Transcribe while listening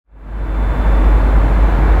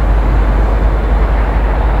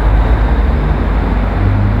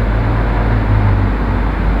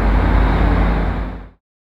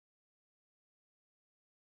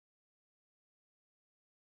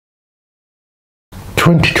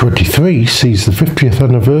2023 sees the 50th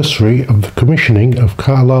anniversary of the commissioning of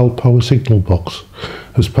Carlisle Power Signal Box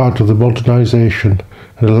as part of the modernisation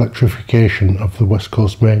and electrification of the West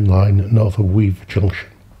Coast Main Line north of Weaver Junction.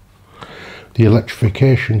 The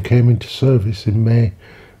electrification came into service in May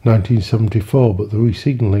 1974, but the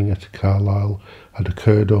re-signalling at Carlisle had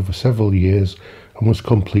occurred over several years and was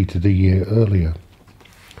completed a year earlier.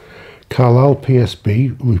 Carlisle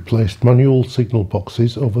PSB replaced manual signal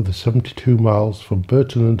boxes over the 72 miles from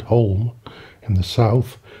Burton and Holme in the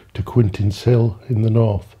south to Quintin's Hill in the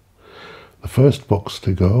north. The first box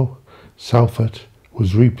to go, Southert,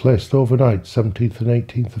 was replaced overnight 17th and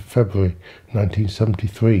 18th of February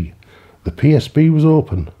 1973. The PSB was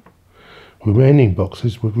open. Remaining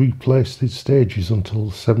boxes were replaced in stages until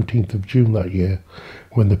the 17th of June that year,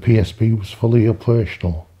 when the PSB was fully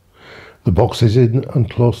operational. The boxes in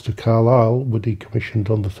and close to Carlisle were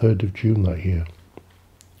decommissioned on the 3rd of June that year.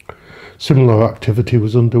 Similar activity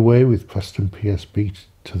was underway with Preston PSB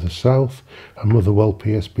to the south and Motherwell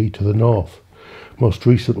PSB to the north. Most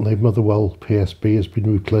recently, Motherwell PSB has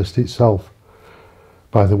been replaced itself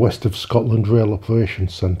by the West of Scotland Rail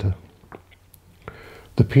Operations Centre.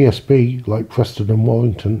 The PSB, like Preston and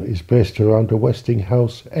Warrington, is based around a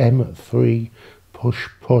Westinghouse M3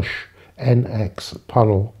 push-push NX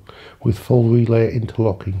panel with full relay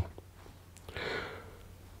interlocking.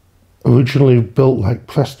 Originally built like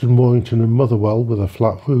Preston, Warrington and Motherwell with a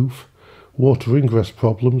flat roof, water ingress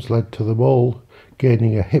problems led to them all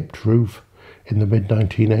gaining a hipped roof in the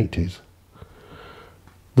mid-1980s.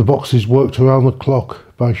 The boxes worked around the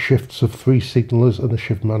clock by shifts of 3 signallers and a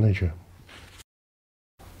shift manager.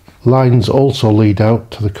 Lines also lead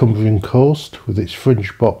out to the Cumbrian coast with its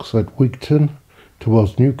fringe box at Wigton,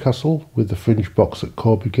 towards Newcastle with the fringe box at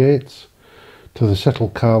Corby Gates, to the Settle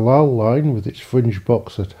Carlisle line with its fringe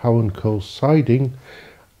box at Howe and Co's Siding,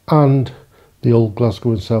 and the old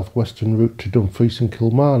Glasgow and South Western route to Dumfries and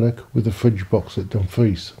Kilmarnock with the fringe box at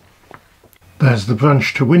Dumfries. There's the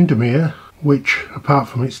branch to Windermere, which, apart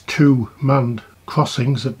from its 2 manned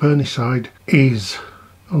crossings at Burneside, is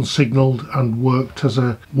unsignalled and worked as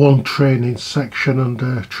a 1 training section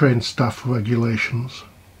under train staff regulations.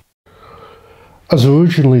 As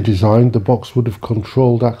originally designed, the box would have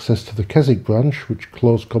controlled access to the Keswick branch, which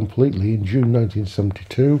closed completely in June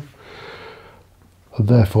 1972 and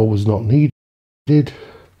therefore was not needed.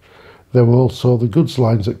 There were also the goods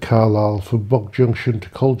lines at Carlisle from Bog Junction to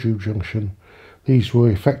Coldew Junction. These were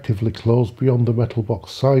effectively closed beyond the metal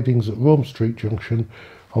box sidings at Rome Street Junction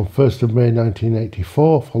on 1st of May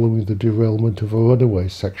 1984, following the derailment of a runaway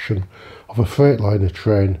section of a Freightliner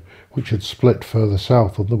train which had split further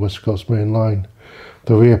south on the West Coast Main Line.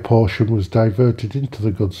 The rear portion was diverted into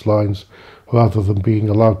the goods lines rather than being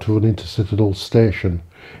allowed to run into Citadel Station.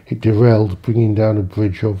 It derailed, bringing down a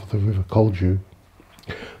bridge over the River Coldew.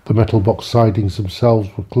 The metal box sidings themselves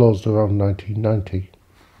were closed around 1990.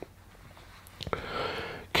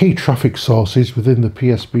 Key traffic sources within the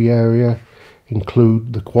PSB area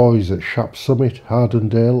include the quarries at Shap Summit,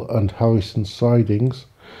 Hardendale and Harrison Sidings.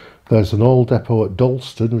 There's an oil depot at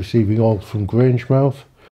Dalston receiving oil from Grangemouth.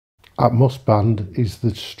 At Mustband is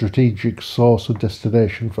the strategic source and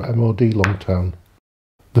destination for MOD Longtown.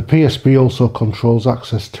 The PSB also controls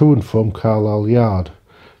access to and from Carlisle Yard.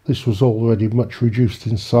 This was already much reduced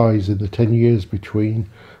in size in the 10 years between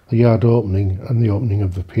the yard opening and the opening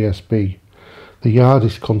of the PSB. The yard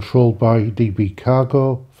is controlled by DB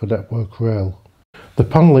Cargo for Network Rail. The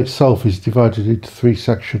panel itself is divided into 3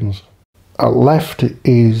 sections. At left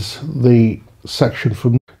is the section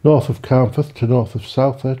from north of Carnforth to north of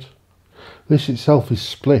Southert. This itself is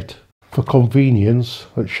split for convenience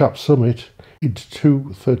at Shap Summit into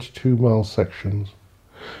 2 32-mile sections.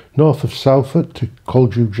 North of Southert to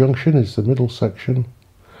Coldew Junction is the middle section.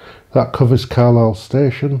 That covers Carlisle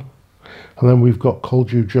Station. And then we've got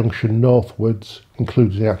Coldew Junction northwards,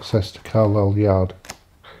 including access to Carlisle Yard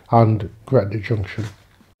and Gretna Junction.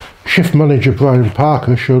 Shift Manager Bryan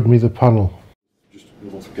Parker showed me the panel. Just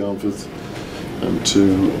north of Carnforth and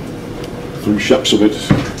through Shap Summit.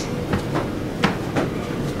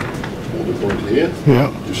 Order point here.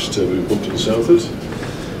 Yeah. Just we've bumped to the Southert.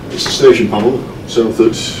 It's the station panel.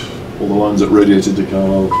 Southert, all the lines that radiate into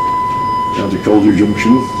Carlisle down to Coldew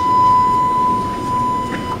Junction.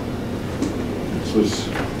 So it's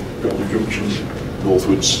Coldew Junction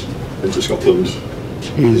northwards into Scotland.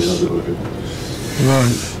 Right.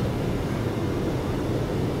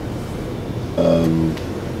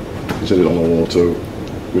 You set it on auto.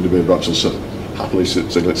 Windermere branch will happily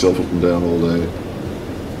signal itself up and down all day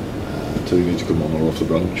until you need to come on or off the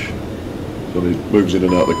branch. So when it moves in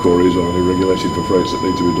and out the quarries or any regulated for freights that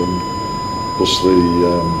need to be done, plus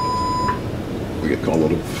we get got a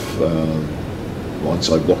lot of line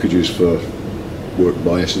side blockages for work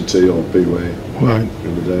by S&T or P-Way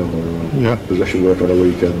in the day, or possession work on a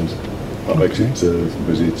weekend. That makes it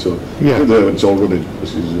busy. So it's all running.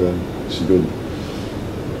 This is good.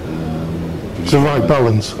 It's the right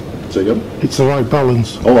balance. Say again? It's the right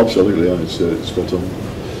balance. Oh, absolutely, yeah, it's spot on.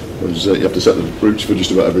 Because, you have to set the routes for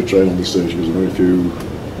just about every train on the station. There's very few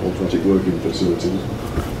automatic working facilities.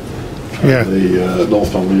 Yeah. The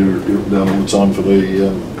north panel, you're up and down all the time for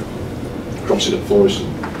the crossing at Forest.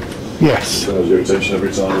 Yes. Draws your attention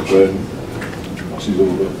every time the train passes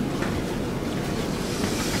over.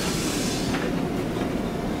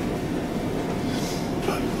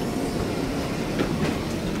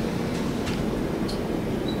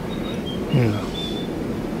 Yeah.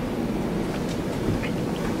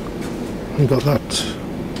 We've got that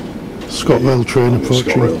ScotRail train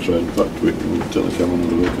approaching. ScotRail train. In fact, we'll tell the camera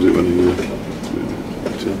to look at it when you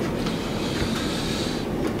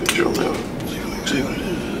picture on there. See if we can see what it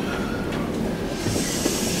is.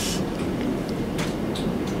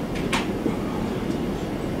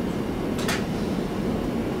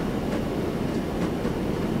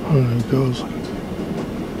 There it goes.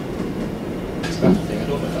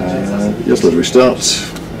 Yes, let me start.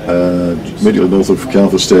 Immediately north of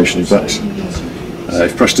Carnforth station. In fact,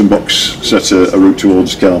 if Preston Box set a route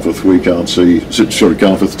towards Carnforth, we can't see. Sorry,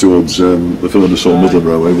 Carnforth towards the Philander or Midland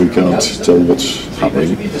Railway, we can't tell what's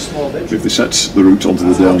happening. If they set the route onto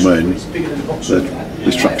the down main,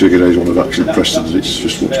 this track ticket is one of actually Preston's. It's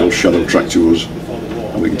just what's called shadow track to us,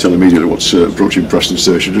 and we can tell immediately what's approaching Preston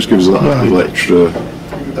station. Just gives us that little extra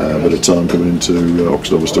bit of time coming into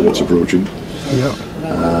Oxford as to what's approaching. Yeah.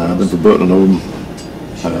 Then from Burton and Home,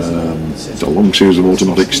 a long series of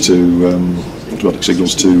automatics to automatic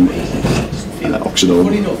signals to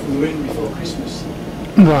Oxenholme.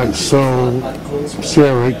 Right, so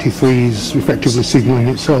CRA 83 is effectively signalling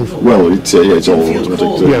itself. Well, it's all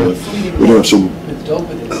automatic. We do have some.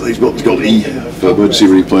 These buttons called E for emergency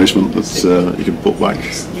replacement that you can put back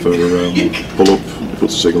for pull up. It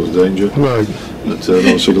puts the signal in danger. Right. But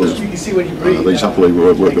those signals, these happily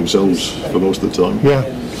work themselves for most of the time. Yeah.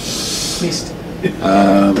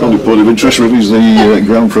 Only point of interest really is the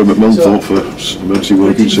ground frame at Maryport for emergency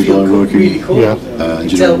working, signal working,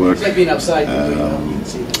 engineering work.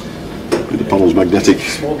 The panel's magnetic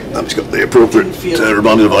and it's got the appropriate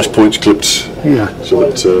reminder device points clipped, so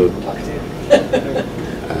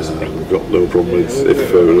that we've got no problem with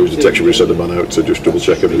if we lose detection. We send a man out to just double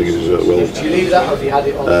check everything is well.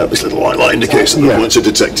 This little white light indicates that the points are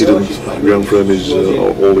detected and the ground frame is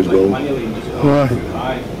all is well. Right.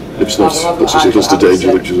 It's not puts the signals to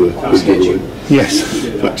danger, which is a big giveaway. Yes.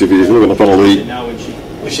 In fact, if you look on the panel,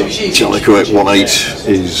 the Chalico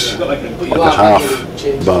 818 is like a half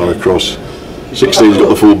bar across. 16's got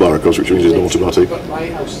the full bar across, which means it's an automatic.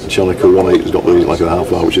 The Chalico 18 has got like a half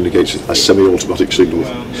bar, which indicates a semi-automatic signal.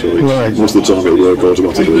 So it's, most of the time it'll work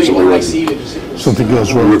automatically. It's only when something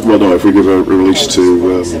goes wrong. Well, no, if we give a release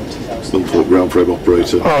to Maryport ground frame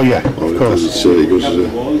operator. Oh yeah, of course. It goes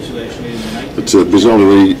but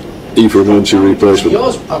bizarrely, E for emergency replacement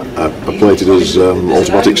are plated as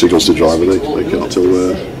automatic signals to driver. They can't tell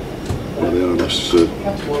where they are unless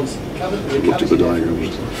looked at the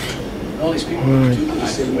diagrams. All these people do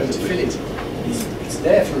this to fill it. It's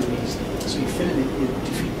there for a reason. So you fill it, you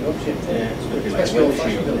defeat the object. That's the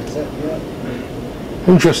old-fashioned building, is that?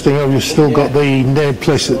 Interesting how you've still got the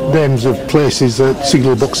names of places that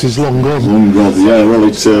signal boxes long gone. Long gone, yeah. Well,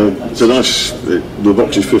 it's a nice. The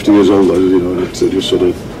box is 50 years old, you know. It's just sort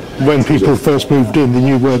of. When people first moved in, they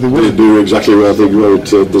knew where they were. They knew exactly where they were.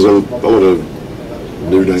 There's a lot of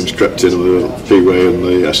new names crept in. The P-Way and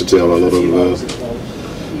the S&T have a lot of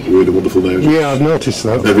weird and wonderful names. Yeah, I've noticed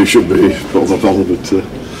that. Maybe it should be put on the panel, but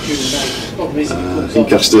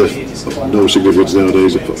Incaster, no significance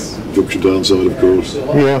nowadays. Junction downside, of course.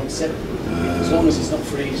 Yeah. As long as it's not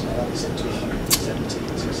freezing, it's up to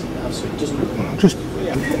 17, 16 now, so it doesn't.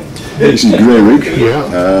 This is grey rig.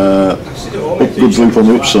 Yeah. Goods loop on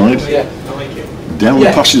the upside. Down the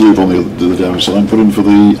passage loop on the downside, put in for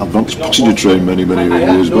the advanced passenger train many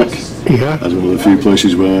years back. Yeah. As one of the few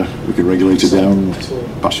places where we can regulate a down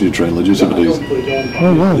passenger train legitimately.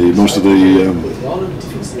 Oh wow. Most of the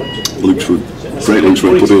loops were freight loops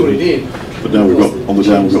were put in, but now we've got on the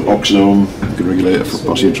down we've got Oxenholme, we can regulate a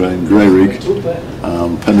passenger train, grey rig,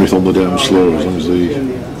 and Penrith on the down slow as long as the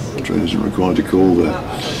train isn't required to call there.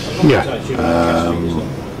 Yeah.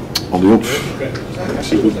 On the up,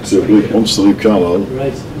 once the loop Carlisle.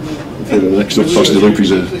 The next up passenger loop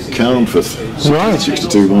is Carnforth. Right.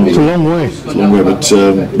 62 miles. It's a long way. It's a long way, but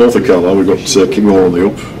north of Carlisle we've got Kinghorn on the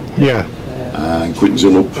up. Yeah. and Quinton's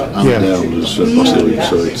Hill up and down as past the loop,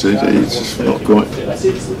 so it's not quite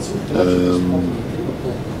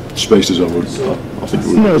spaced as I think it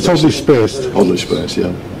would. No, it's oddly spaced. Oddly spaced,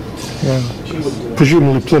 yeah.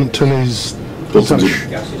 Presumably Plumpton is...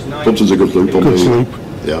 Plumpton's a good loop on good the... loop.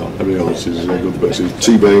 Yeah, everything else is a good basically.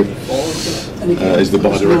 T-Bay is the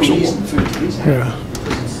bi-directional one. Yeah.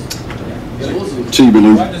 T-Bay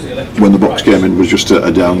loop, when the box came in, was just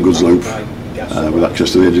a down goods loop with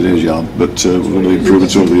access to the engineer's yard, but with all the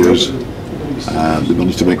improvements over the years, they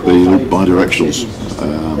managed to make the loop bi-directionals.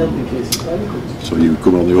 So you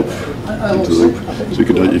come on the up into the loop, so you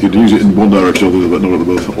could use it in one direction or the other, but not at the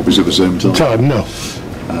both obviously at the same time. No.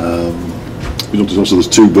 You notice also there's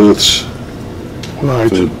two berths. Right.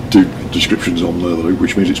 For two descriptions on the loop,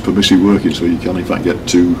 which means it's permissive working, so you can in fact get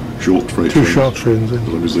two short freight trains. Two short trains in. As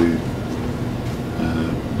long as they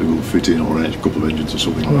will fit in, or a couple of engines or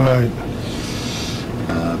something like that. Right.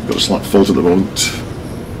 I've got a slight fault at the moment.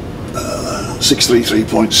 633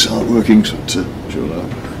 points aren't working, so sure that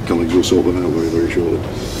colleagues will sort them out very, very shortly.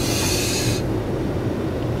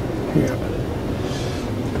 Yeah.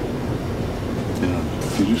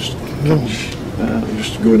 If you just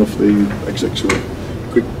just going off the XX1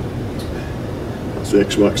 quick. That's the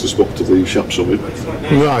X-Wax, the spot to the Shap summit.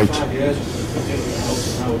 Right.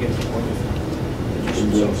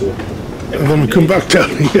 And then we come back down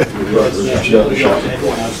here.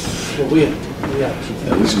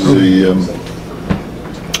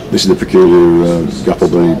 This is the peculiar gap on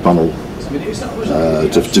the panel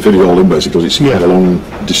to fit it all in basically, because it's quite a long,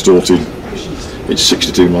 distorted. It's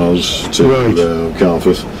 62 miles to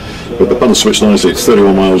Carnforth, but the panel switched nicely. It's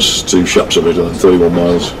 31 miles to Shap summit and then 31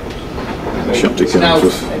 miles Shap to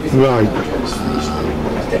Carnforth. Right.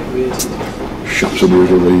 Shap summit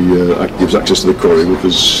really gives access to the quarry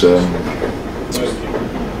because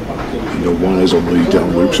wires on the down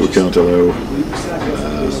loop, so we can't allow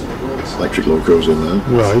electric locos in there.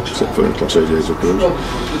 Right. Except for Class 88 of course.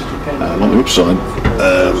 On the upside,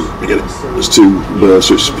 again, there's two berths,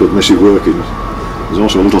 so it's permissive working. There's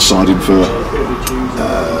also a little siding for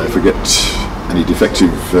if we get any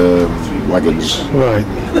defective wagons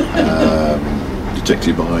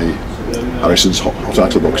detected by Harrison's hot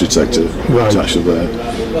idler box detector attached to there.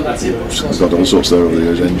 We've got all sorts there over the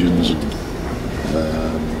years, engines.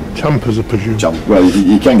 Tampers, I presume. Well,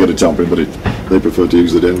 you can get a tampering, but they prefer to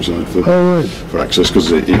use the downside for access,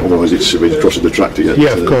 because otherwise it's crossing the track to get.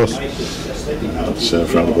 Yeah, of course. That's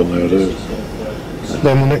frowned upon nowadays.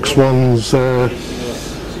 Then the next one's down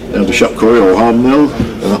to Shap Quarry or Hardnell,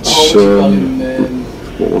 and that's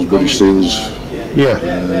what was British Steel's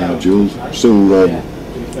dual. Still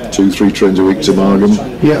 2-3 trains a week to Margam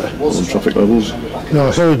on traffic levels. No,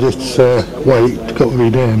 I heard it's got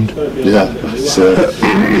renamed. Yeah,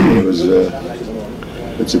 there was an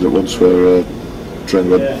incident once where a train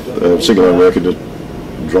went single line working, the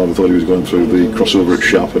driver thought he was going through the crossover at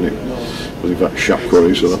Shap, and it was in fact Shap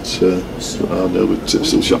Quarry, so that's Hardnell, but it's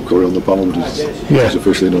still Shap Quarry on the panel, but it's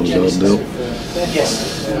officially known as Hardnell.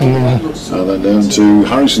 And then down to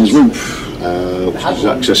Harrison's Loop, which is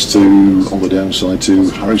access to, on the downside, to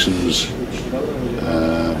Harrison's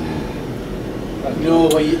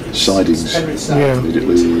Sidings,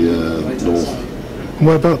 immediately north.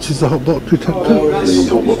 Whereabouts is the hot box detector? The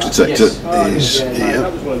hot box detector is here.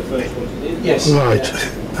 Right.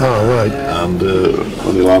 Right. And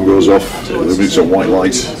when the alarm goes off, it's a white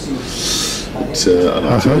light. And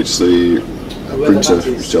activates the printer,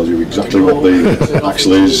 which tells you exactly what the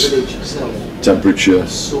axle is, temperature,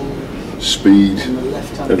 speed,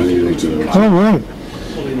 everything you need to know. Right.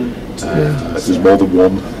 If there's more than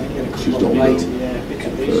one, she's not known.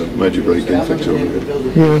 Major braking effect over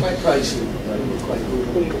here.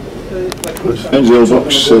 NGL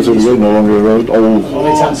box, no longer around. All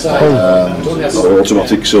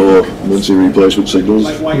automatics or emergency replacement signals.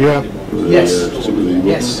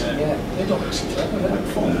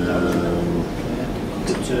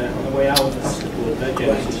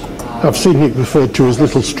 I've seen it referred to as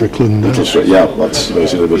Little Strickland. Little Strickland, that's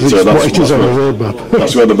basically what it is on the road map.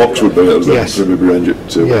 That's where the box would be. That was the Trimby range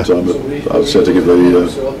at one time. But I'd say to give the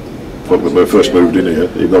folk that first moved in here,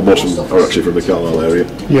 even though most of them are actually from the Carlisle area.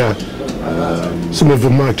 Some of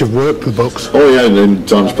them might have worked the box. Oh yeah, and in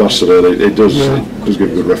times past today, it does give a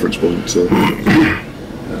good reference point.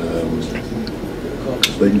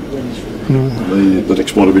 The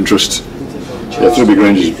next point of interest. Trimby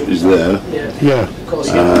Grange is there.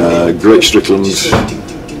 Great Strickland is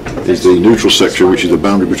the neutral section, which is the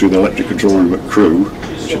boundary between the electric control room at Crewe,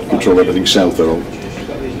 which control everything south thereof,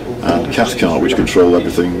 and Cathcart, which control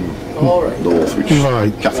everything north, which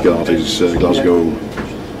Cathcart is Glasgow,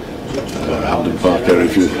 Hamden Park area,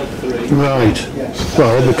 if you... Right.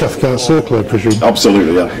 Well, on the Cathcart Circle, I presume.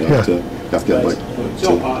 Absolutely, yeah. Cathcart Lake.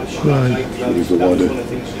 Right. It's the wider...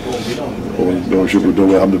 No one should know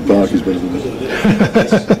where Hamden Park is better than it.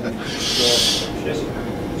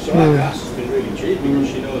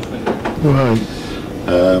 Right.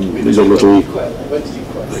 These are little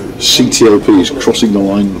CTLPs, crossing the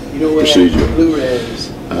line procedure.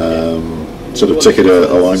 Instead of taking a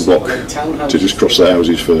line block to just cross the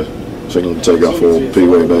houses for signal and take off or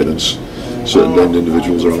P-way maintenance, certain named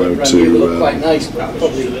individuals are allowed to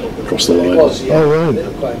cross the line. Oh, right.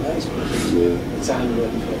 What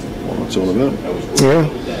that's all about. Yeah.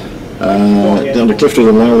 Down to Clifton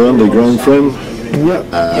and Lowland, the ground frame. Yeah.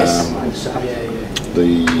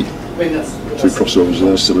 The two crossovers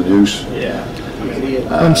there still in use.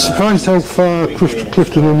 I'm surprised how far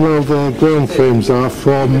Clifton and Lowland ground frames are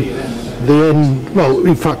from the end, well,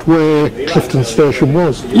 in fact, where Clifton Station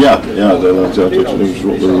was. Yeah, that was what the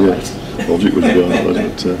logic was going on,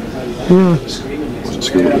 wasn't it? Wasn't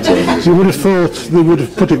school at the time. You would have thought they would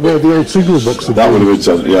have put it where the old signal box had That been. would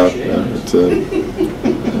have been,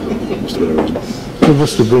 must have been a reason. It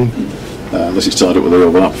must have been. Unless it's tied up with the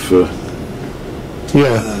overlap for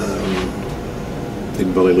Yeah.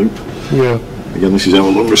 in Valley Loop. Yeah. Again, this is our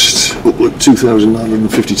longest upload,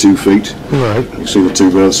 2,952 feet. Right. You can see the two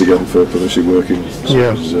berths again for permissive working. So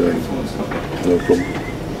Yeah. there's, no problem.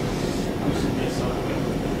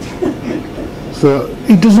 So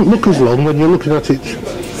it doesn't look as long when you're looking at it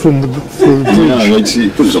from the bridge. Yeah, you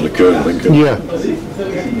put it on the curve, I think. Yeah.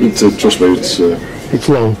 Trust me, it's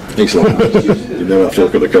long. It's long. You never have to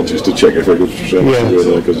look at the contours to check if a good frame is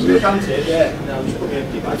there, because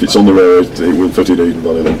if it's on the road, it will fit in Eden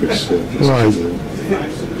Valley Loop. Right.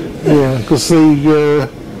 Yeah, because have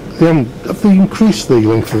they increased the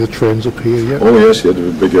length of the trains up here yet? Oh yes, you had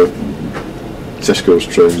the bigger Tesco's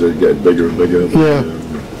trains, they're getting bigger and bigger. Yeah.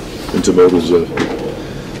 Intermodals are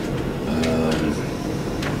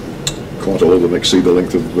quite a lot of them exceed the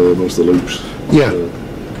length of most of the loops. Yeah.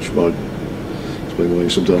 Which might explain why you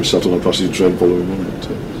sometimes sat on a passenger train following one.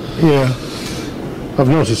 Yeah. I've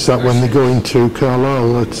noticed that when they go into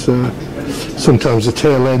Carlisle, that sometimes the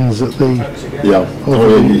tail ends at the... Yeah.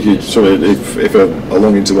 If a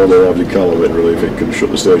long intermodal arrives in Carlisle, in relief, it can shut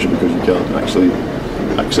the station because you can't actually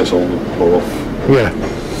access on or off. Yeah.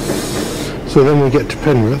 So then we get to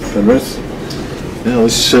Penrith. Yeah,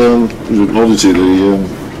 this was an oddity.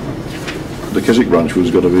 The Keswick branch was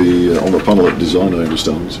going to be on the panel at design, I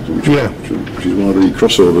understand, which is one of the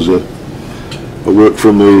crossovers. A work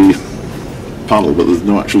from the panel, but there's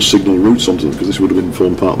no actual signal routes onto them because this would have been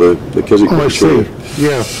formed part of the Keswick branch. I see.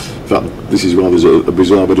 Yeah. In fact, this is why there's a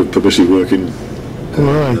bizarre bit of permissive working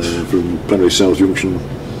from Penrith South Junction,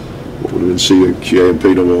 what would have been CA and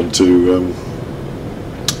Pino on to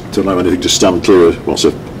allow anything to stand clear once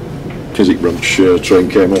a Keswick branch train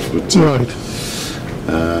came off. But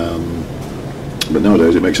but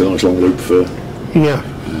nowadays it makes a nice long loop for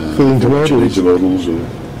for intermodals or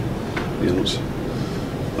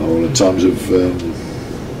or at times of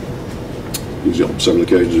use it on several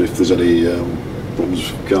occasions if there's any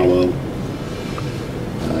problems with Carlisle.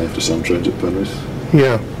 You have to stand trains at Penrith.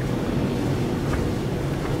 Yeah.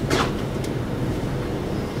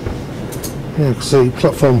 Yeah, because the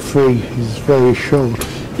platform 3 is very short.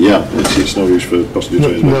 Yeah, it's no use for passenger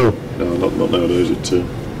trains. No, not nowadays.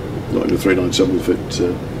 Not in a 397 will fit.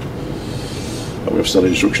 We have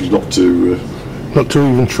standing instructions not to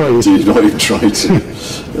even try it. Not even try to.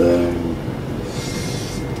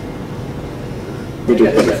 We'll do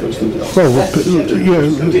Penrith first. Penrith.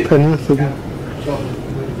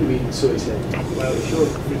 So he said, well, it's short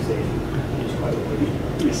 15, it's quite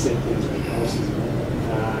well, you said things like horses,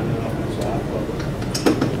 and that's what I thought.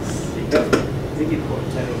 I think you'd put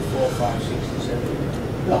 10 or 4, 5, 6 and 7.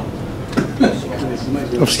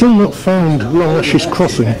 I've still not found Long Ashes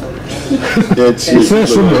Crossing. It's there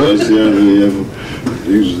somewhere. The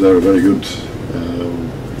users there are very good.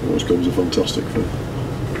 Those comes are fantastic for.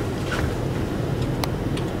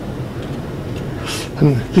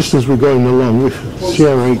 And just as we're going along,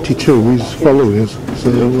 CRA 82 is following us. So,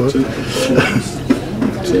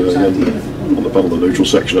 again, on the panel, the neutral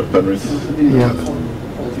section at Penrith. Yeah.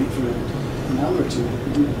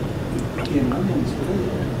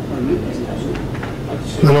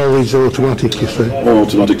 And all these are automatic, you say? All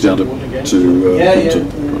automatic down to Wigton.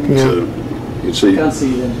 You can see,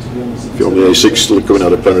 if you're on the A6 still coming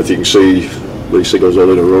out of Penrith, you can see these signals all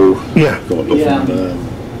in a row. Yeah.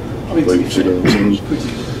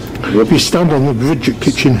 If you stand on the bridge at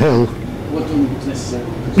Kitchen Hill,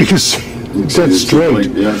 because Dead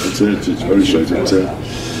straight. Yeah, it's very straight.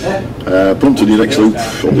 Pumped to the next loop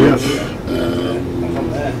on the off.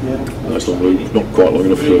 Nice long loop, not quite long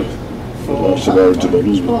enough for large severity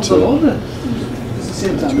models, but it's a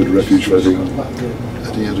good refuge for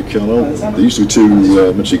anything out of Carlisle. There used to be two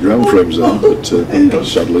Mitzi ground frames there, but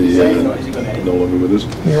sadly no longer with us.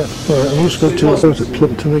 Yeah, right, I'm just going to go to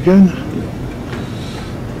Plumpton again.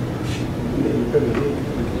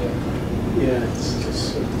 Yeah, it's just.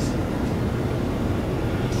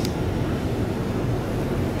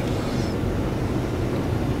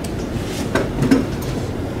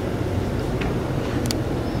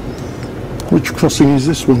 Which crossing is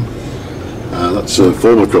this one? That's a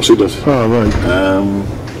former crossing. Oh, right.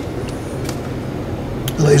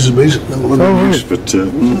 Laserbees, no longer use, right. but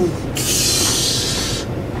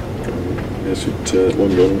yes, it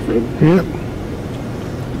long gone for him. Yeah.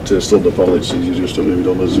 Still the panel, it's easy just to leave it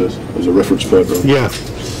on as a reference point. Right? Yeah.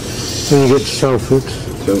 Then you get to Salford.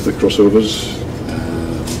 Salford crossovers,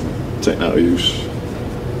 taken out of use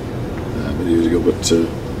many years ago, but so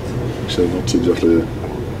not exactly a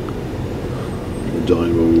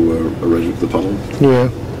dynamo arrangement for the panel. Yeah.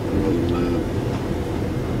 Rather than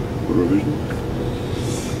a revision.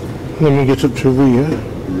 Then we get up to rear.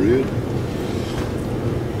 Rear.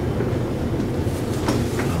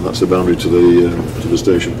 And that's the boundary to the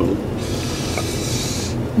station panel.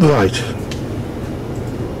 Right.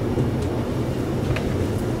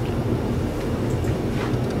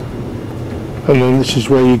 And then this is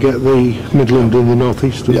where you get the Midland and the North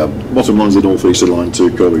Eastern. Yeah, bottom line's the North Eastern line to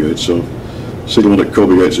Corby Gates, so signalman at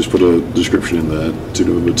Corby Gates has put a description in there, 2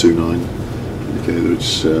 November 29, indicate that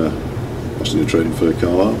it's passenger train for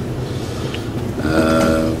Carlisle.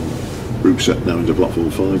 Route set now into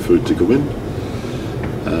platform 5 for it to come in.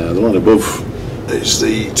 The line above is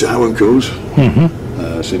the to Howe and Co's,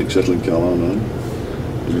 scenic settling Carlisle line.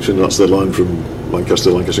 As you've seen, that's the line from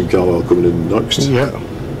Lancaster and Carlisle coming in next. Yeah.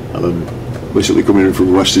 And then basically coming in from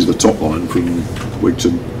the west is the top line from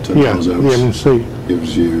Wigton, 10 miles out. The M&C.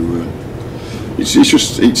 Gives you,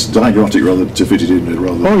 it's diagrammatic rather to fit it in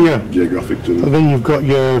rather than geographic. And then you've got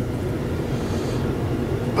your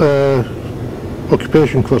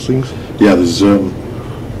occupation crossings. Yeah, there's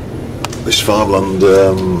this farmland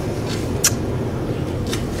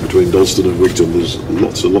between Dalston and Wigton. There's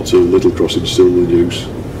lots and little crossings still in use,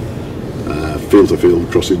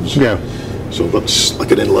 field-to-field crossings. Yeah. So that's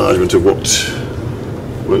like an enlargement of what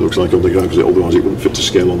it looks like on the ground, because otherwise it wouldn't fit to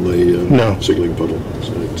scale on the signalling panel.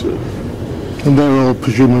 So and they're all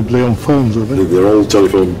presumably on phones, are they? They're all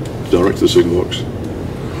telephone direct to the signal box.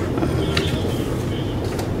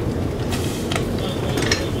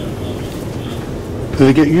 Do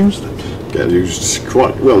they get used? Get used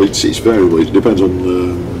quite well. It's variable. It depends on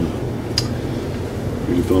the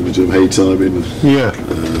term hay timing. Yeah.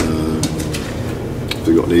 If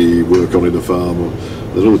they've got any work on in the farm, or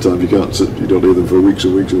there's other times you don't need them for weeks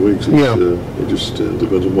and weeks and weeks. It just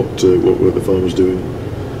depends on what work the farmer's doing.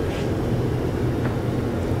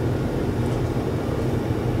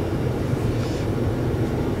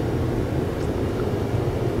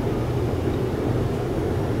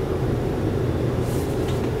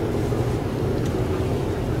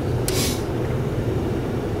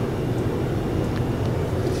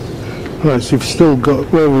 Right, so you've still got,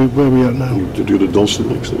 where are we at now? To do the Dalston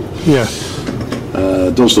next. Yeah.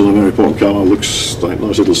 Dalston and Maryport Carlisle looks like a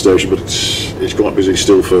nice little station, but it's quite busy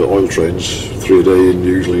still for oil trains, 3 a day in,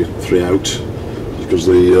 usually 3 out, because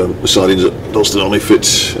the sidings at Dalston only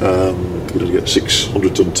fit, you only get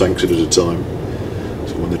 600-ton tanks in at a time.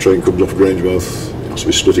 So when the train comes off Grangemouth, it has to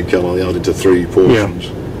be split in Carlisle Yard into 3 portions.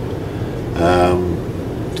 Yeah.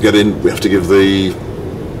 To get in, we have to give the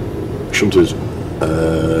shunters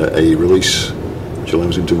a release which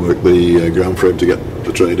allows him to work the ground frame to get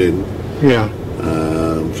the train in. Yeah.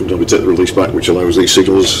 Sometimes we take the release back, which allows these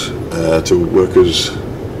signals to work as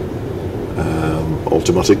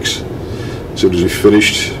automatics. As soon as he's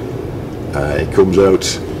finished, it comes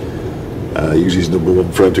out, uses number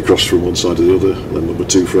 1 frame to cross from one side to the other, and then number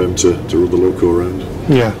 2 frame to run the loco around.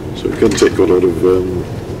 Yeah. So it can take quite a lot of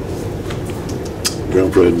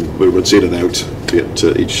ground frame movements in and out to get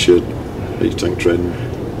each tank train.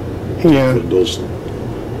 Yeah.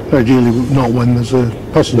 Ideally not when there's a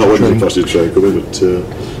passenger train. Not when there's a passenger train coming, but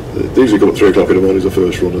they usually come at 3 o'clock in the morning as the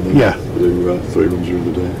first run, and then they do 3 runs during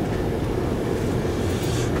the day.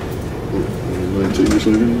 19 just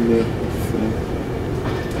leaving.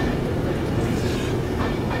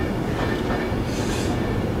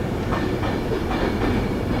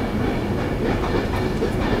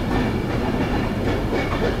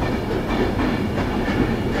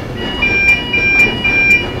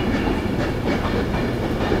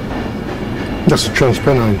 That's a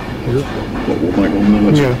Transpennine, is it? What make one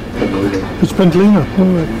then? Yeah. Pendolino. It's Pendolino. Oh,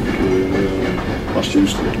 right. Last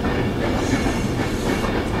used to it.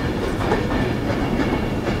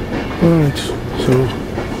 Right, so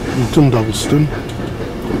we've done Dalston.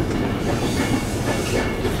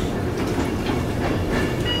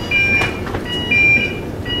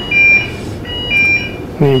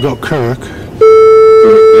 And you've got Carrick.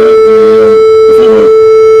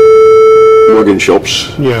 The wagon shops.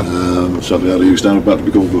 Yeah. Sadly, out of use now, about to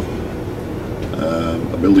become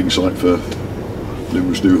a building site for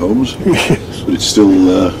numerous new homes. Yes. But it's still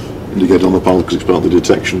indicated on the panel because it's part of the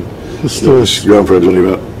detection. This ground frame's only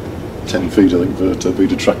about 10 feet, I think, for a 10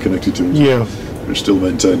 feet of track connected to it. Yeah. It's still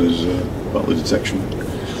maintained as part of the detection.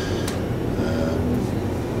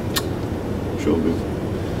 Sure,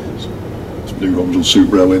 some new homes will suit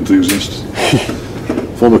railway enthusiasts.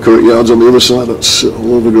 Former Currick yards on the other side, that's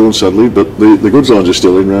all overgrown sadly, but the goods lines are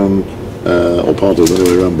still in round, or part of them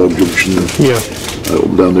anyway, around Bow Junction, Yeah. Up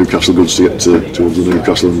and down Newcastle goods to get towards the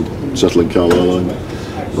Newcastle and settling Carlisle line.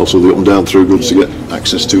 And also the up and down through goods to get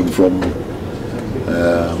access to and from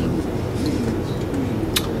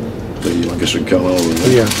the Lancaster and Carlisle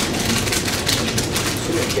line. Yeah.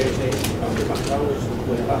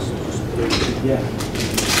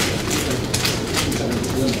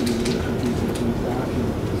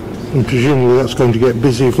 And presumably that's going to get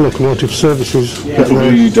busy if locomotive services get there.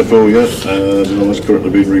 The depot, yeah, that's currently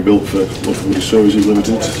being rebuilt for Locomotive Services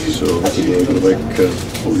Limited, so they're going to make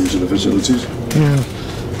full use of the facilities. Yeah.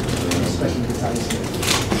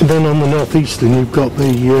 And then on the northeastern you've got the,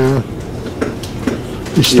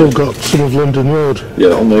 you've still got some of London Road.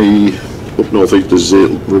 Yeah, on the up north east there's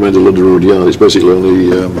remains a London Road yard. It's basically only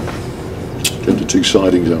 22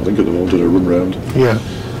 sidings now, I think, at the moment, and a run round. Yeah.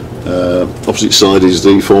 Opposite side is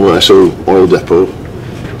the former SO oil depot.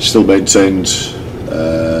 It's still maintained.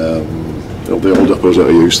 The old depots out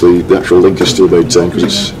of use. The actual link is still maintained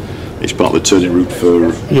because it's part of the turning route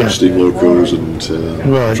for steam locos and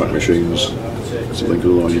track machines. It's a link,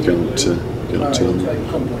 otherwise you can't turn. Right.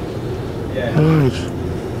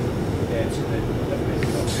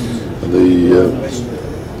 And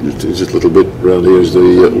there's a little bit around here is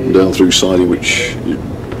the up and down through siding, which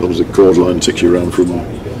runs the cord line, takes you around from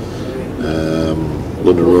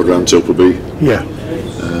London Road round to Appleby. Yeah.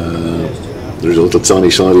 There's a little tiny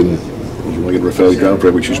siding, wagon referred ground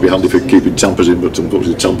frame, which used to be handy for keeping tampers in, but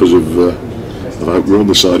unfortunately tampers have outgrown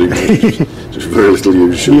the siding. Just very little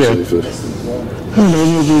use, should I say. For, Oh no,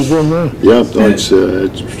 you'll use one there. yeah, it's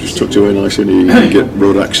just tucked away nicely, and you can get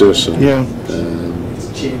road access and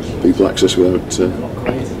people access without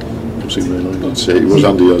crossing rail line. It was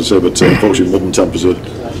handy, as I say, but unfortunately modern tampers are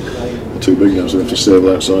too big now, so they have to stay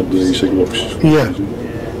outside the signal box. Yeah.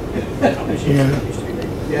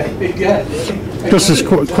 Yeah. Because there's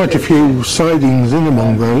quite a few sidings in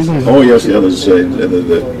among there, isn't there? Oh yes, yeah, there's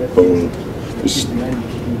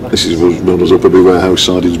this is what's known as Appleby warehouse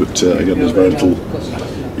sidings, but again there's very little.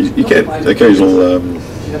 You get occasional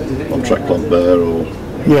on-track plant there, or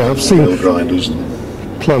I've seen grinders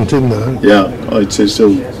and plant in there. yeah, I'd say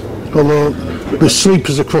still. Although the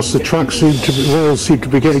sleepers across the track all seem to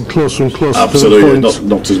be getting closer and closer Absolutely, to the point.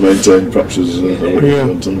 not as maintained perhaps as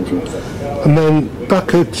one time. And then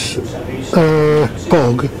back at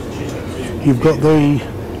Bog, you've got the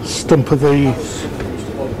stump of the...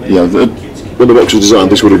 Yeah, when the box was designed,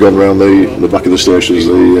 this would have gone around the back of the station as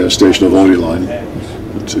the station of Orient line.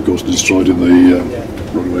 It of course destroyed in the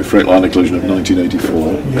runaway freight liner collision of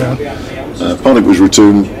 1984. Yeah. Part of it was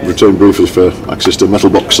returned briefly for access to metal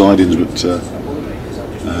box sidings, but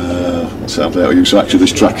sadly out of use. Actually,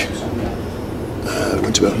 this track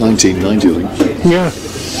went to about 1990, I think. Yeah.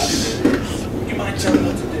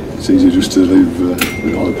 It's easy just to leave the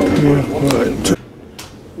other panel. Yeah, right.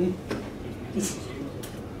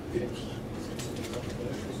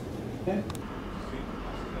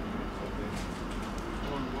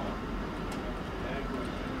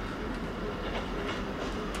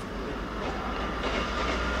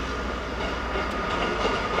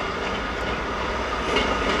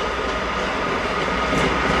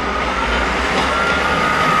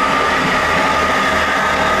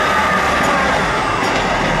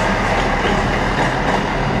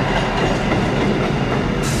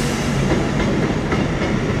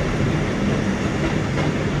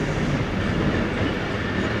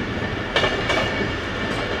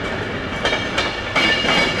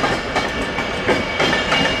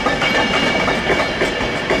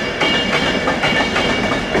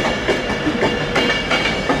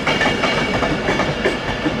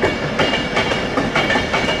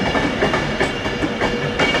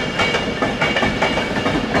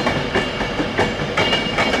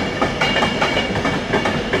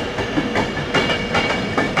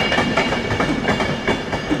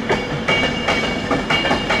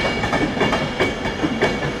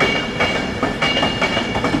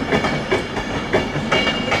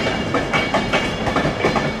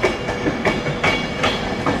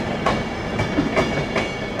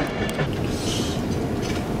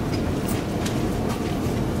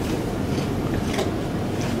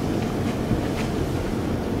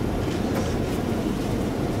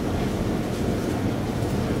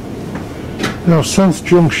 Now, South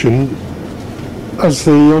Junction has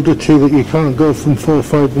the oddity that you can't go from 4,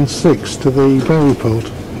 5 and 6 to the Maryport.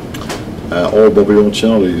 Or Bobby or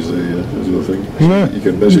Charlie is the other thing. Yeah. You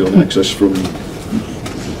can basically only access from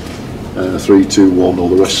 3, 2, 1, or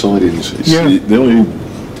the rest sidings. It's the only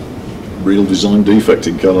real design defect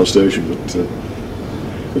in Carlisle Station, but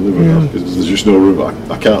can live with that, because there's just no room.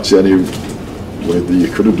 I can't see any way that you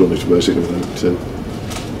could have done it basically without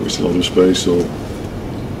wasting a lot of space. Or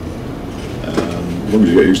as long as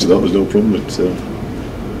you get used to that, there's no problem. It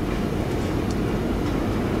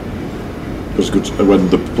was good when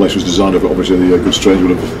the place was designed. Obviously, the goods trains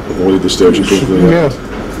would have avoided the station from the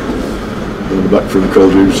back from the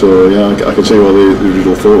cold room. So yeah, I can see why the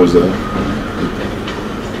original thought was there.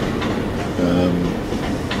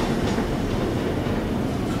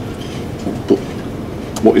 But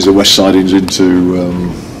what is the west sidings into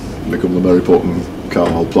become the Maryport and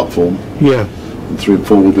Carlisle platform? Yeah. And 3 and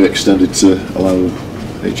 4 will be extended to allow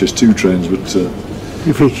HS2 trains, but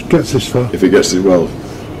if it gets this far. if it gets this, well,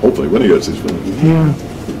 hopefully when it gets this far. Yeah.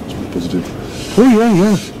 It's positive. Oh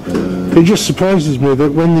yeah. It just surprises me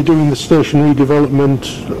that when they're doing the station redevelopment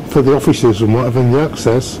for the offices and whatever and the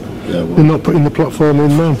access, they're not putting the platform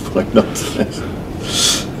in now. Like not.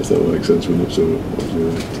 If that would make sense, wouldn't it? So,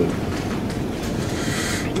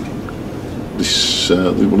 this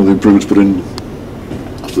one of the improvements put in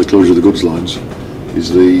after the closure of the goods lines is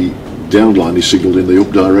the down line is signalled in the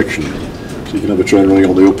up direction. So you can have a train running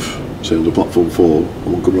on the up, say on the platform 4,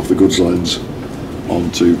 and one coming off the goods lines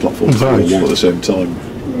onto platform 4 and 1 at the same time.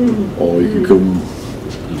 Or you can come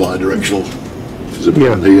bi-directional, there's a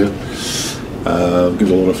button here. Gives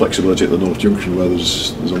a lot of flexibility at the North Junction where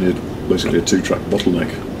there's only basically a 2-track bottleneck.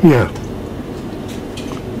 Yeah.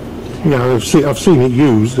 Yeah, I've seen it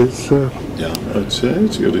used. It's yeah, it's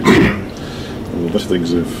good. It's one of the better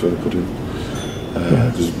things they've put in.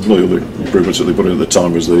 There's one of the other improvements that they put in at the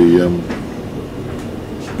time was the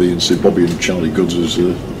B&C Bobby and Charlie goods as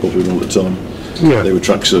popular one at the time. Yeah. They were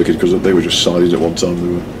track circuit because they were just sidings at one time. They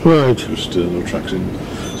were just no tracks in.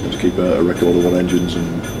 So to keep a record of all engines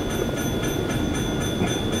and.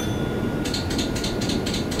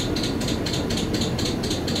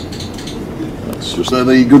 That's just there.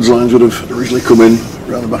 The goods lines would have originally come in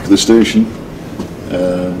around the back of the station.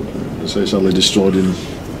 So sadly destroyed in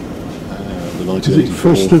the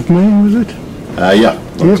 1984. 1st of May, was it? Yeah,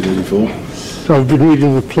 1984. So I've been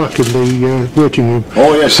reading the plaque in the waiting room.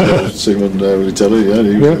 Oh yes, seen one with the telly, yeah,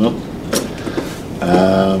 he was that.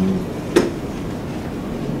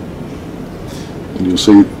 And you'll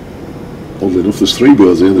see, oddly enough, there's 3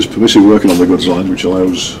 birds here. There's permissive working on the goods lines, which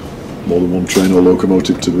allows more than one train or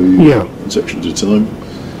locomotive to be in sections at a time.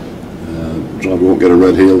 Driver won't get a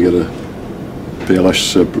red, he'll get a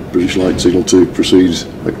PLS, British Light signal to proceed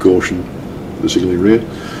at caution, the signal in rear.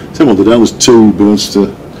 Same on the down, there's 2 birds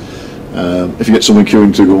to. If you get someone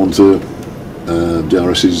queuing to go on to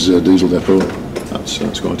DRS's diesel depot,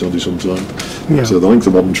 that's quite handy sometimes. Yeah. So the length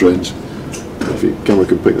of modern trains, if your camera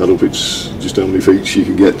can pick that up, it's just how many feet you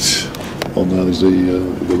can get on there is the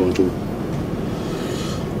vital.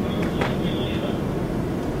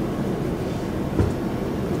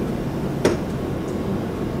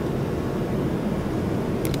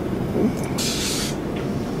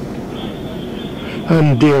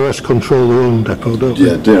 And DRS control their own depot, don't they?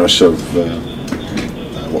 Yeah, DRS have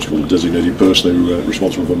what's called a designated person who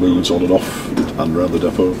responsible for movements on and off and around the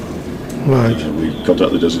depot. Right. We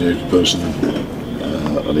contact the designated person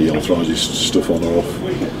and he authorises stuff on or off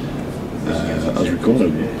as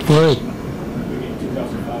required. Right.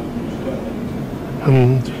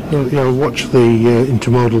 And watch the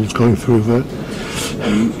intermodals going through there.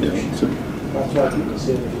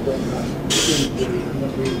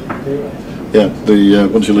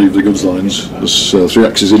 Once you leave the goods lines, there's 3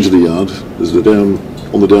 axes into the yard. There's the down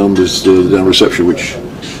there's the down reception, which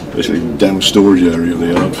basically down storage area of the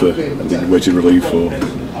yard for waiting relief or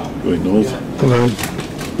going north. Right.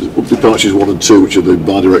 There's up departures 1 and 2, which are the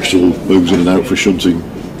bi-directional moves in and out for shunting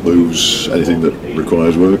moves, anything that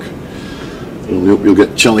requires work. On the up you'll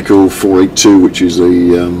get Chalico 482, which is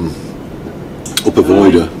the up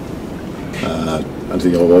avoider.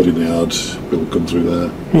 Anything you'll avoid in the yard will come through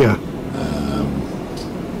there. Yeah.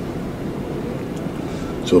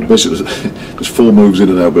 So basically, there's 4 moves in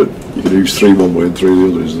and out, but you can use 3 one way and 3 the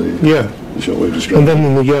other. Is the shortwave distribution. And then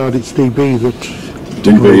in the yard, it's DB that.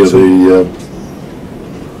 DB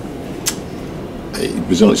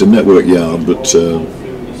are it's a network yard, but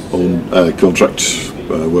contract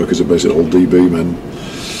workers are basically all DB men.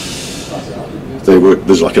 They work.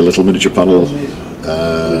 There's like a little miniature panel.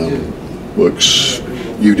 Works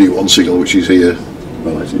UD1 signal, which is here.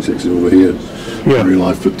 Well, actually, it's over here in real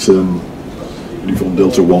life, but. uniform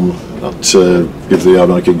Delta 1 that gives the yard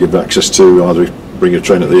manager give access to either bring a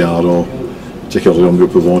train at the yard or take out a longer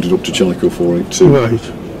provided up to Chalico 482. Right.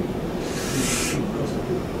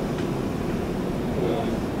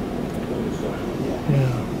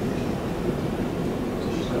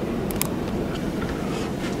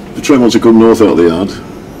 The train wants to come north out of the yard.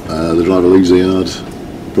 The driver leaves the yard,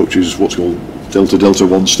 approaches what's called Delta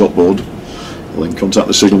 1 stopboard. He'll then contact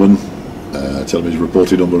the signalman, tell him his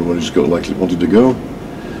reported number and where he's got likely wanted to go.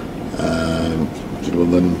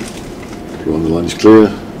 Signalman then, when the line is clear,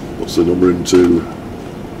 puts the number into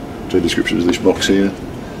train description of this box here,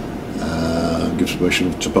 gives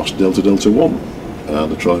permission to pass Delta 1.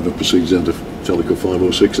 The driver proceeds down to Chalico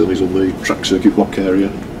 506 and he's on the track circuit block area.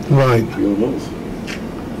 Right. To go north.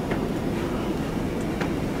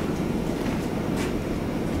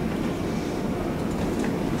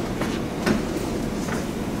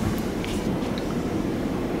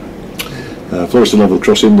 Floreston level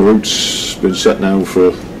crossing, the route's been set now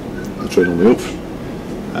for the train on the up.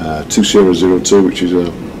 2002, which is a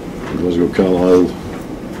Glasgow Carlisle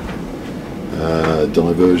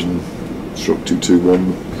diversion, stroke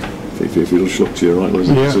 221. If you'll just look to your right,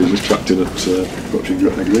 Leslie, so he's just tracked in at approaching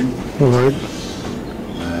Gretna Green. Alright.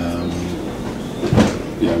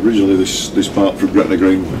 Yeah, originally this part from Gretna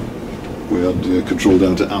Green we had control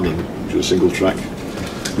down to Annan, which is a single track.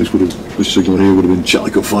 This signal here would have been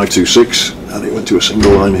Chalico 526 and it went to a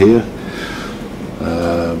single line here.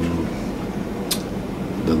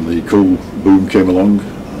 Then the coal boom came along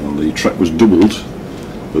and the track was doubled,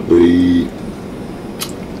 but the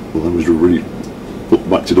line was really put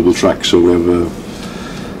back to double track, so we have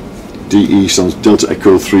DE stands Delta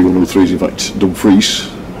Echo 3103 is in fact Dumfries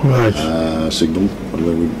signal, and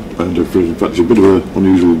then we found in fact it's a bit of an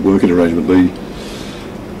unusual working arrangement.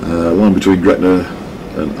 The line between Gretna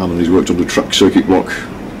and Annan is worked on the track circuit block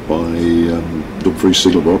by Dumfries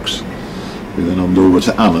signal box. We then hand over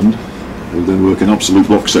to Annan, who then work an absolute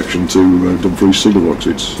block section to Dumfries signal box.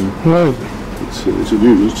 It's a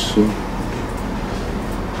view.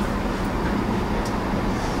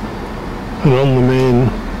 And on the main,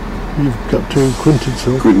 you've got to Quinton's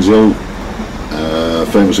Hill. Quinton's Hill,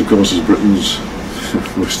 famous of course as Britain's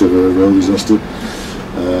worst ever rail disaster.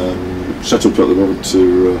 Set up at the moment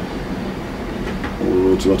to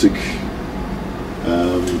all automatic.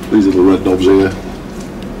 These little red knobs here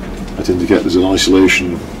that indicate there's an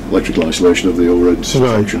isolation, electrical isolation of the overhead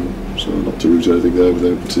section, so not to route anything there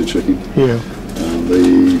without checking. Yeah. And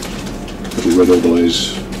the little red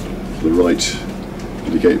overlays to the right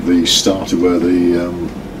indicate the start of where the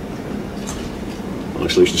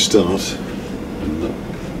isolations start. And that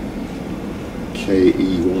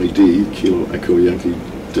KEYD, Kilo Echo Yankee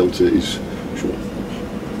Delta, is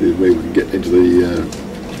the way we can get into the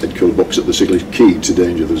head box at the signal is keyed to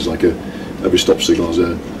danger. There's like every stop signal has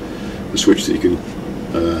a switch that you can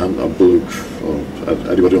pull or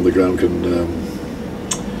anybody on the ground can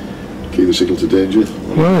key the signal to danger.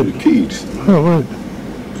 Right. Keyed. Oh, right.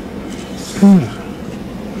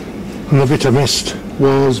 And the bit I missed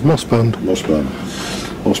was Mossband.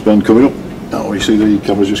 Mossband coming up. Oh, you see the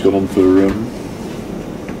camera's just gone on for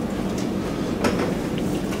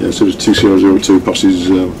yeah, so there's 2002 passes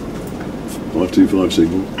 525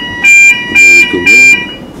 signal. And there it comes in.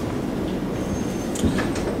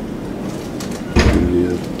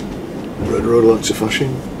 The red road lights are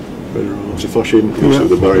flashing. You see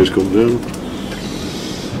the barriers come down.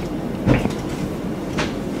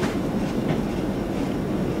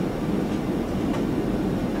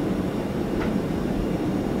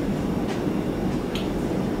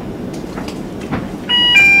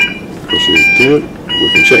 Crossing clear. We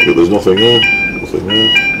can check that there's nothing there.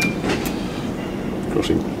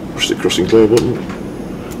 Push the crossing clear button.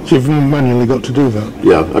 So you've manually got to do that?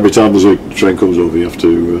 Yeah, every time there's a train comes over you have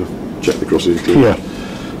to check the crossing clear. Yeah.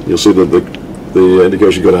 You'll see that the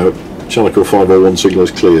indication got out. Chalico 501 signal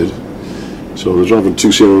is cleared. So the driver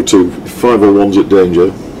 202, 501's at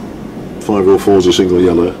danger, 504's a single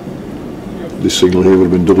yellow. This signal here would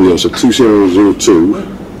have been double yellow. So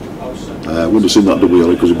 2002 wouldn't have seen that double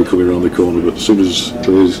yellow because he'd be coming around the corner, but as soon as it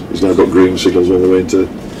clears, he's now got green signals all the way into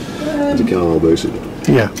Carlisle basically.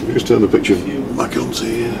 Yeah. If we just turn the picture back onto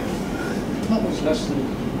here.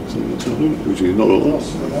 Which is not a lot.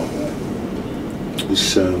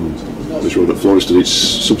 This road at Floreston, it's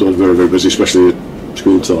sometimes very, very busy, especially at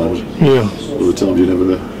school times. Yeah. Other times you never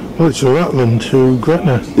know. Well, it's a Ratland to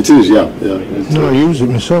Gretna. It is, yeah. No, I use it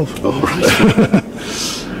myself. Oh, right.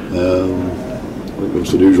 I think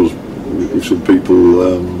it's unusual if some people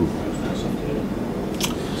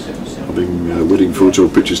having wedding photo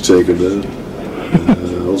pictures taken there.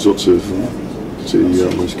 All sorts of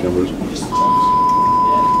nice cameras.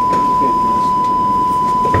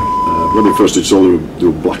 when they first installed, they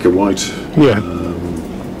were black and white. Yeah.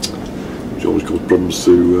 Which always caused problems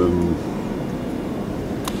to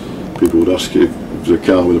people would ask if it was a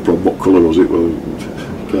car with a problem, what colour was it? Well,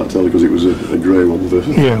 you can't tell because it was a grey one.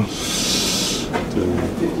 Yeah.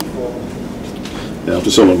 Yeah,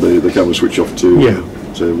 after so long the camera switch off to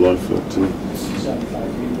save life. But,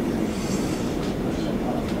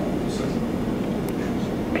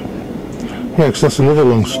 yeah, because that's another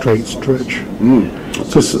long straight stretch.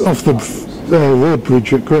 Because off the road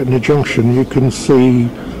bridge at Gretna Junction, you can see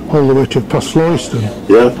all the way to past Floriston.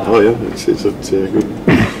 Yeah, oh yeah, it's a good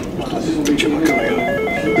picture.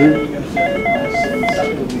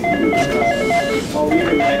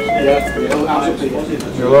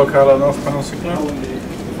 Hello, Carlisle North Panel Signal.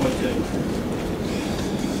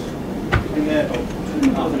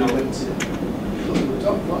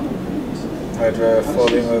 I had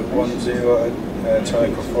 1410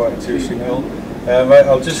 Charlie 42 signal. Right,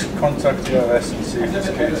 I'll just contact the RS and see if it's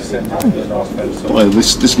okay to send you to the North End. Well,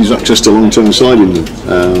 this gives access to long-term siding.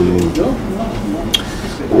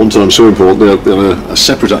 One time so important, they had a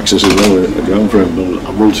separate access as well, a ground frame,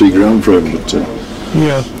 a multi-ground frame, but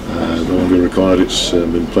Yeah. no longer required. It's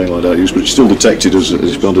been plain light out use, but it's still detected as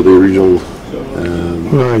it's part of the original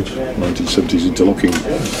Right. 1970s interlocking.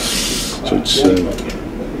 So it's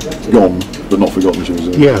gone, but not forgotten.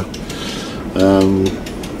 Yeah.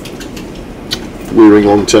 We ring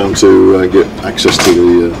long term to get access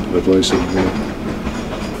to the place. And,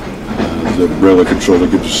 the railway controller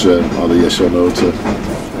gives either yes or no to.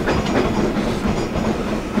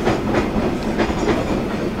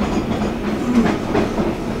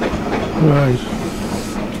 Right.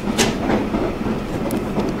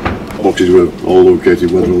 Boxes were all located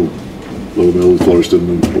Weatherall, Low Mill, Floriston,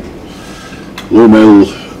 and Low Mill.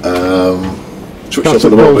 Switched off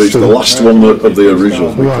at the moment. It's the last one of the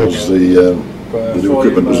original because the new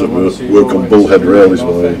equipment doesn't work on bullhead rail is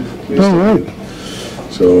why. Oh, right.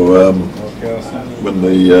 So when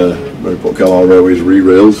the Maryport Carlisle Railways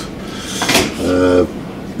re-railed,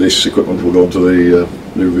 this equipment will go onto the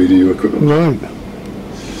new VDU equipment. Right.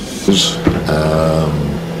 There's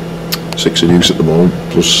 6 in use at the moment,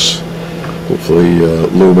 plus hopefully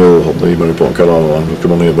Low Mill on the Maryport Carlisle line will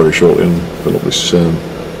come on here very shortly and fill up this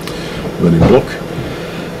running block.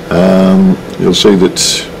 You'll see that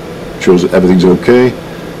shows that everything's okay.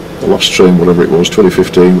 The last train, whatever it was,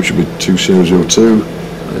 2015, which would be 2002,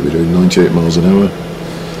 they'll be doing 98 miles an hour.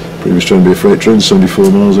 Previous train would be a freight train,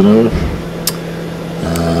 74 miles an hour.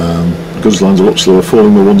 Goods line's a lot slower,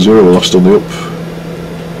 falling the 10 last on the up.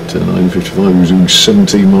 10.955, he was doing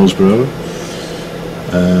 17 miles per hour.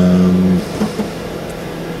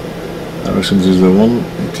 Harrison's is the one,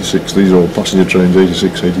 86, these are all passenger trains,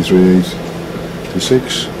 86, 83,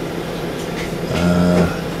 86.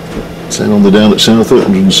 10 on the down at Southwark,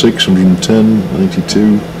 106, 110,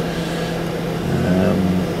 92.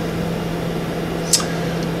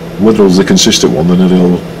 Weatherall's the consistent one, then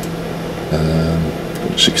it'll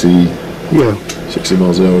 60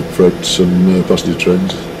 miles an hour for some passenger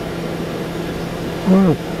trains.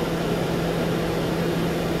 Wow.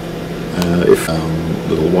 If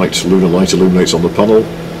little white lunar light illuminates on the panel,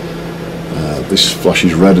 this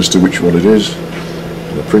flashes red as to which one it is.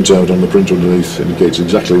 And the printout on the print underneath indicates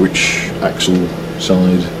exactly which axle,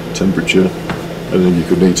 side, temperature, anything you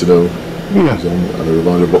could need to know. Yeah. And a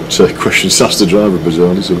reminder of what questions to ask the driver,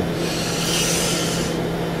 bizarrely. So.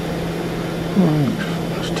 Right.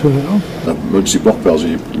 Let's turn it on. Emergency block bells,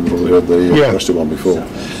 you've probably heard the Western one before.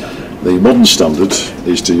 The modern standard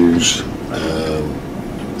is to use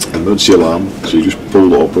emergency alarm, so you just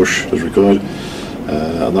pull or push as required,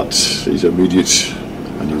 and that is immediate,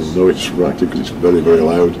 and you'll know it's reactive because it's very, very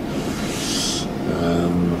loud.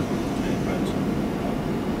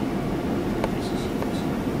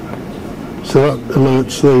 So that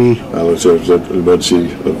alerts the... Alerts an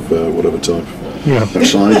emergency of whatever type. Yeah.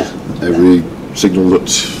 Outside, every signal that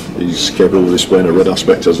is capable of displaying a red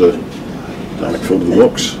aspect has a direct phone to the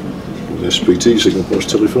box. An SPT, signal post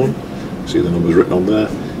telephone. See the numbers written on there.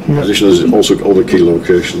 In addition, there's also other key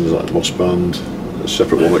locations like Moss Band, a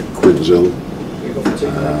separate one at Quinns Hill,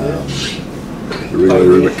 the relay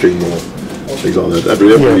room at Kingmore, things like that.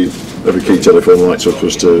 Every key telephone lights up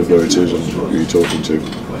as to where it is and who you're talking to.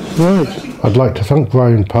 Right. I'd like to thank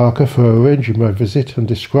Bryan Parker for arranging my visit and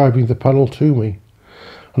describing the panel to me,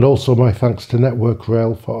 and also my thanks to Network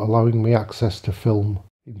Rail for allowing me access to film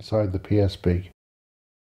inside the PSB.